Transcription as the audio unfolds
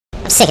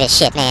sick of this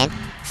shit, man.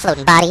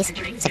 Floating bodies. So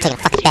I'm taking a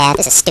fucking bath.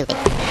 This is stupid.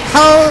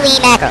 Holy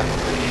mackerel.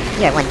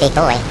 You're one big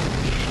boy.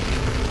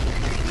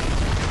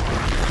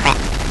 Crap.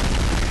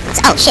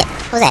 Oh, shit.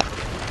 What was that?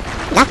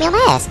 Knock me on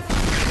my ass.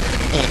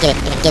 You're gonna get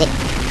it. You're gonna get it.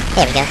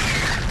 There we go.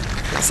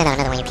 I'm gonna send out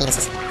another one of your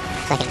penises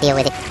so I can deal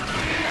with it.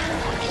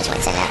 Which one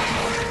you send out?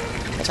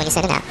 Which one you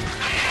sending out?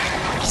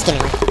 Just give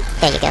me one.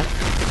 There you go.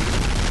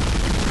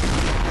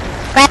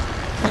 Crap.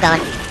 I'm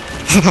gone.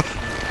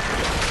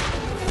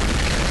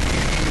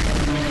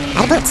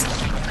 Out of bullets.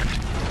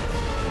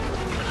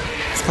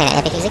 Let's play that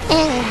epic music.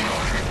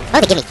 Oh,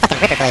 they give me fucking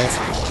ripper blades.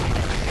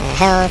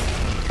 Health.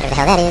 Whatever the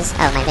hell that is.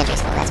 Oh, my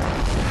inventory's full. That's fine.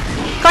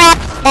 Crap!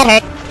 That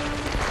hurt.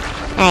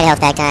 Alright,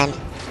 health back time.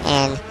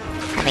 And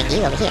I'll bring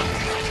you over here.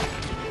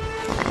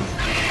 Come on.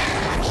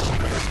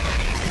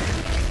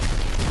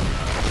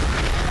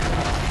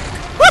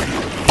 Woo!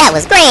 That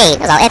was great!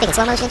 That was all epic and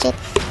slow motion shit.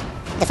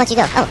 Where the fuck you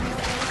go? Oh.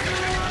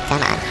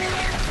 Come on.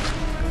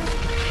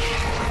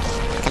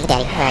 Come to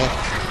daddy. Where are you?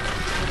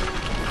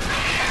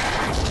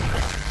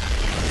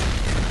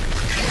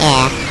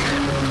 Yeah.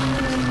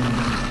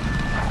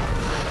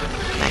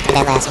 Come on, do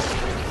that last one.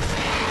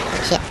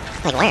 Oh, shit.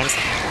 Like worms.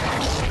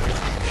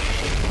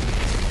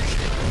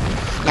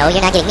 No,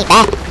 you're not getting me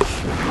back.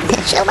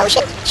 Slow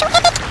motion. Show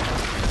epic.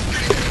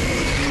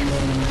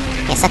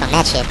 Yeah, suck on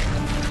that shit.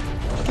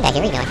 Come back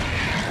here. Where you going?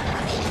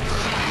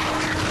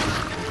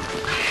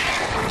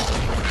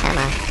 Come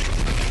on.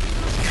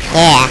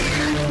 Yeah.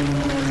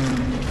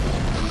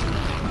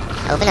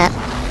 Open up.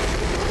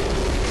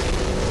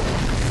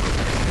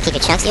 Keep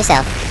your chunks to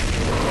yourself.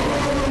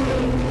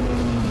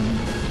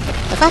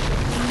 The fuck?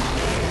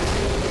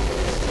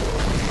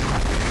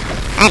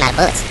 I'm out of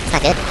bullets. It's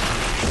not good.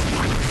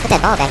 Put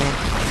that ball back in there.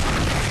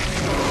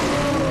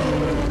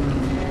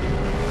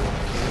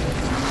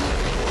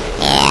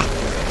 Yeah.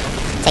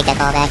 Take that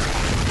ball back.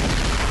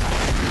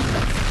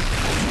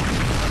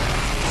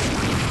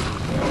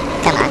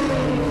 Come on.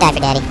 Die for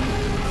daddy.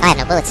 I have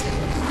no bullets.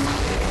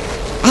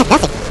 I have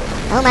nothing.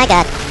 Oh my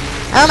god.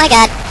 Oh my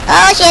god.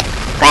 Oh shit.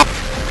 Crap.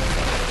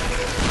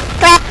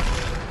 Crap.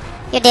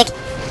 Your dick.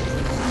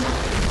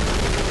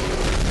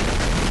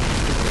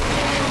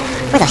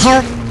 Where the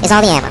hell is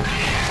all the ammo?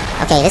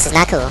 Okay, this is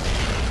not cool.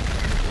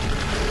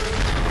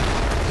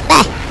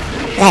 Ah!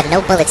 I have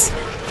no bullets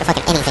for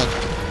fucking anything.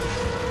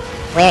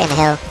 Where in the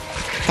hell?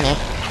 Come here.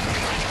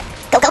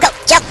 Go, go, go!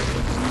 Jump!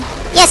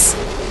 Yes!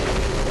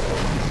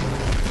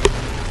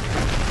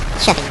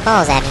 Shoving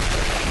balls at me.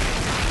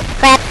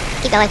 Crap!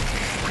 Keep going.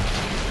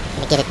 Let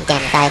me get it, you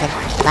damn Leviathan.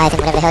 Leviathan,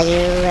 whatever the hell you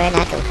are,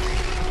 not cool.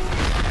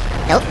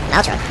 Nope,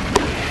 I'll try.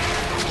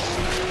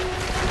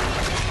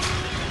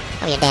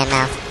 Oh, your damn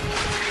mouth.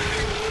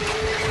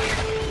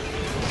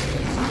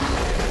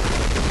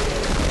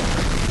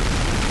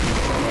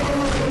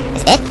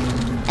 Is it dead?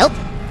 Nope.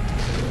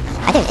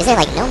 Is there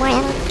like no more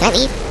ammo? Can I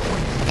leave?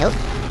 Nope.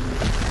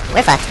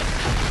 We're fucked.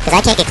 Because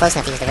I can't get close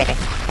enough to use the Ripper.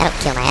 That'll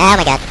kill my... Oh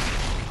my god.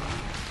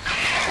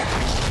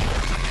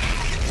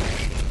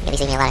 Maybe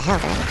save me a lot of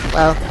health, right?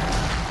 Whoa.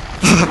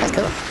 That was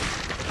cool.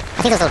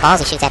 I think those little balls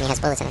he shoots at me has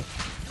bullets in them.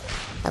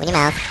 Open your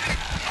mouth.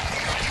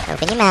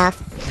 Open your mouth.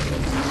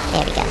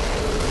 There we go.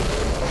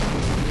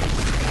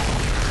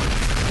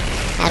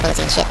 Out of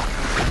bullets and shit.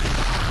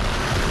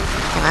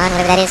 Come on,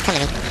 whatever that is, come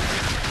to me.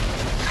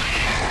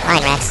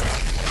 Line rats.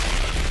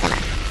 Come on.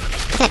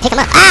 How can I pick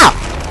him up? Ow!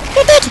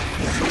 Your dick!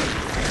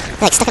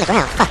 They're like stuck in the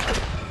ground. Fuck.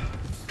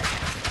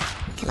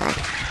 Come on.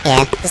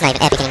 Yeah, this is not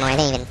even epic anymore.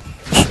 They even...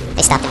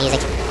 they stopped the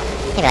music.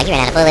 They were like, you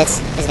ran out of bullets.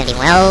 This is gonna be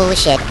more... Oh,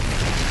 shit.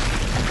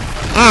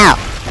 Ow!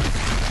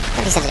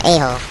 Don't be such an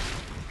a-hole.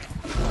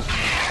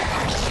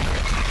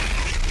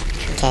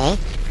 Okay.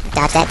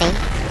 Dodge that thing.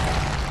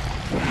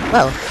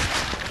 Whoa.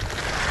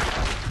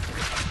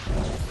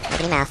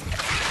 Open your mouth.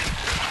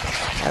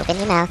 Open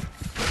your mouth.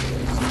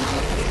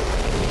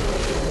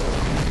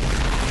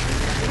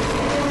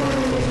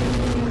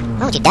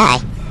 Why would you die?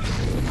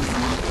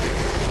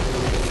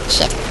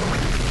 Shit.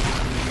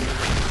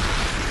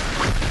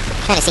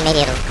 I'm trying to see maybe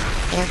it'll,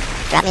 you know,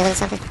 drop me a little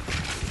something.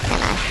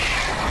 Come on.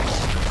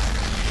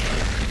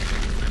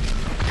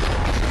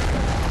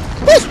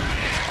 Whee!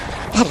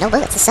 I have no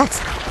bullets. This sucks.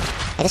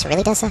 Hey, this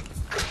really does suck.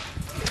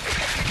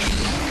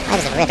 Why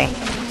does it ripper?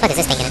 What is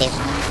this thing gonna do?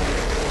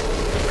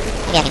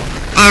 Maybe I can...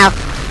 Ow!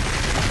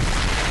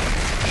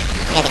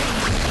 Maybe I can...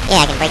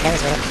 Yeah, I can break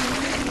those with it.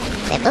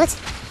 Do they have bullets?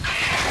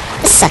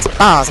 This sucks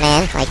balls,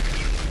 man. Like,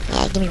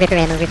 yeah, give me ripper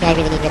ammo. Ripper, I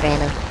really need ripper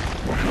ammo.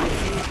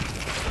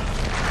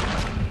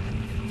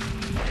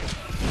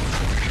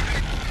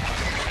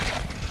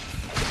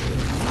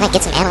 Can I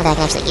get some ammo that I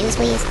can actually use,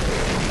 please?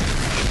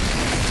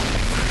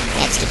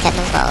 Yeah, just keep cutting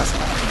those balls.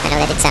 I know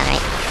that didn't sound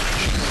right.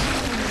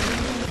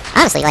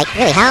 Honestly, like,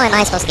 really, how am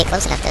I supposed to get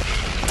close enough to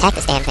attack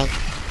this damn thing?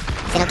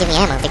 If they don't give me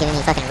ammo, if they're giving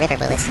me fucking ripper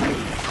bullets.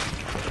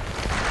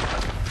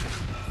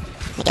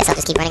 I guess I'll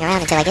just keep running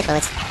around until I get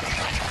bullets.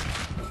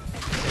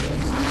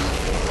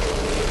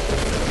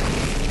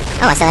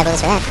 Oh, I still have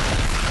bullets for that.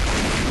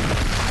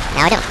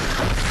 Now I don't.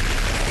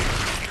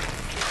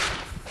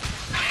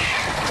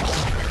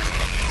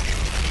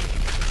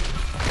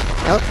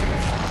 Nope.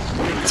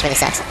 This really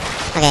sucks.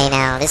 Okay,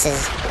 now this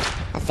is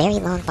a very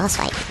long boss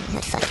fight. Oh,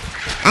 fuck.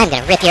 I'm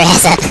gonna rip your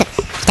ass up.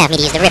 Time for me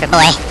to use the ripper,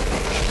 boy.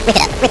 Rip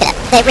it up, rip it up.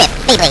 The rip,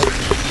 Beyblade.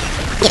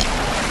 Get it.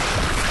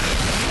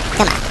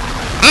 Come on.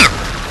 Ow!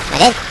 Am I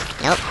dead?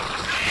 Nope.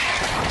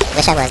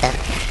 Wish I was, though.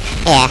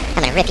 Yeah,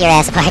 I'm gonna rip your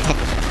ass apart.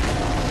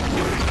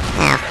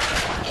 Ow.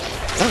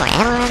 Is there more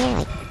ammo around here?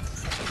 Like...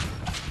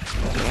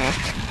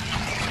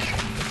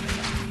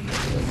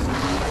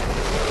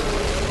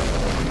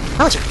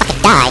 Why won't you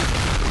fucking die?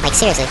 Like,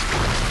 seriously.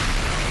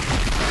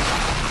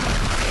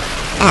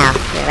 Ow,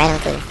 you're right on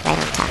top of that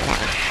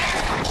one.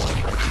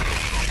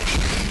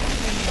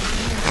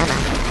 Come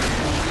on.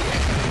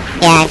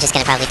 Yeah, I'm just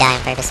gonna probably die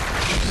on purpose.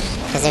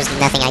 Because there's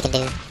nothing I can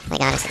do. Like,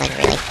 honestly, like,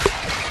 really.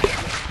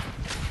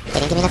 They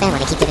didn't give me enough ammo.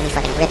 They keep giving me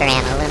fucking ripper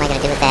ammo. What am I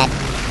gonna do with that?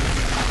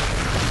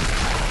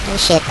 Oh,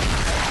 shit.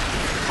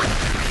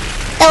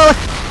 Oh!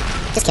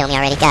 Just kill me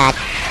already, God.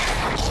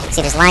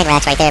 See, there's line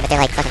rats right there, but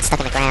they're, like, fucking stuck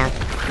in the ground.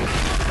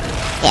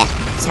 Yeah,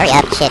 just hurry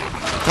up, shit.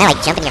 Can I,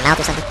 like, jump in your mouth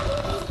or something?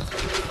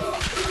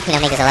 You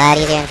know, make this a lot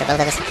easier for both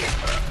of us.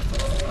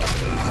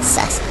 That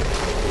sucks.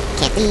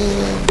 Can't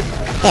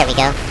leave. There we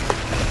go.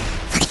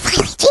 Fucking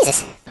finally,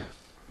 Jesus!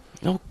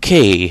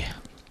 Okay.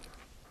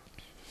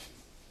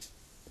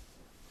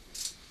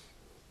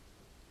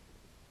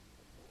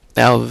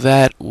 Now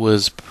that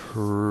was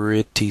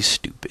pretty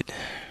stupid.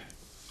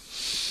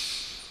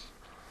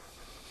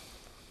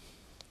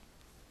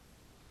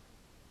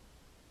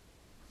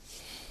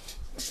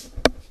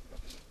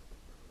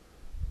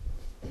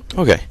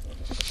 Okay.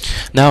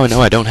 Now I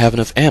know I don't have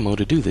enough ammo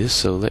to do this,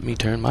 so let me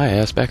turn my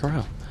ass back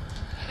around.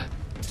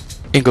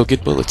 And go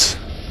get bullets.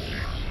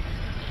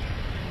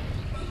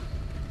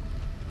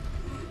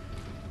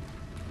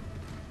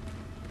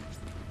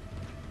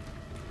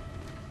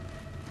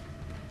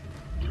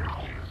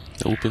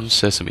 Open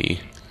sesame.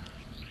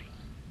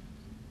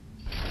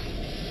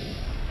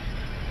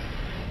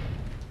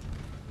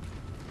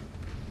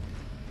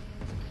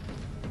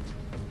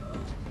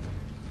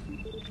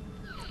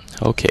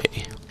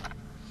 Okay.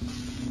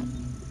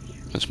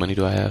 How much money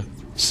do I have?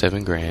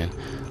 7 grand.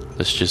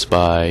 Let's just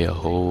buy a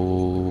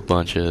whole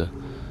bunch of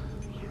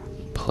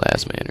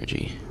plasma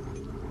energy.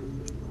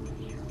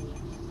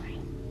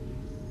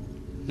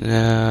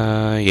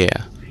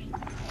 Yeah.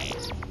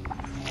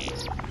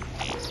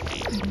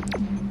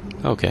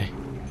 Okay.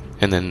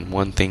 And then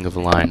 1 thing of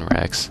line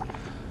racks.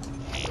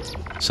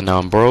 So now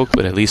I'm broke,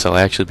 but at least I'll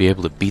actually be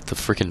able to beat the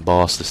frickin'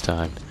 boss this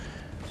time.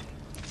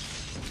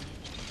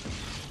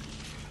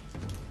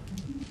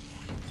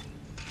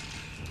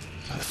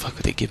 Why the fuck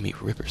would they give me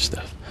Ripper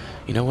stuff?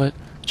 You know what?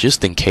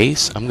 Just in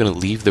case, I'm gonna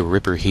leave the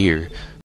Ripper here